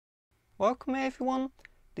Welcome everyone.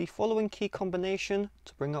 The following key combination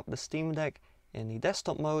to bring up the Steam Deck in the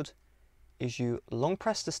desktop mode is you long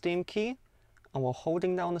press the Steam key, and while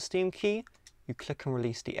holding down the Steam key you click and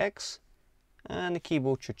release the X and the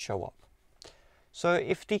keyboard should show up. So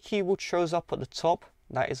if the keyboard shows up at the top,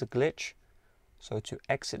 that is a glitch. So to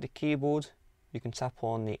exit the keyboard you can tap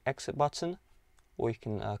on the exit button, or you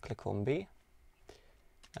can click on B.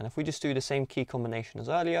 And if we just do the same key combination as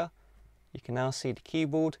earlier, you can now see the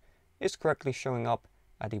keyboard is correctly showing up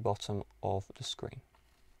at the bottom of the screen.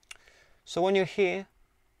 So when you're here,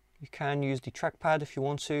 you can use the trackpad if you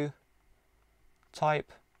want to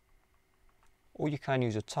type, or you can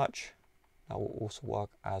use a touch. That will also work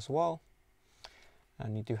as well.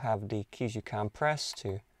 And you do have the keys you can press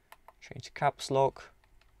to change the caps lock,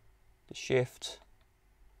 the shift,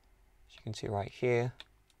 as you can see right here,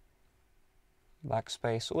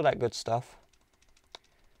 backspace, all that good stuff.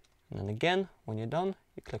 And then again, when you're done,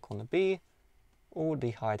 you click on the B or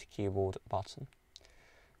the hide keyboard button.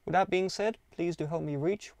 With that being said, please do help me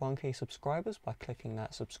reach 1K subscribers by clicking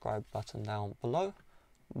that subscribe button down below.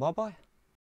 Bye bye.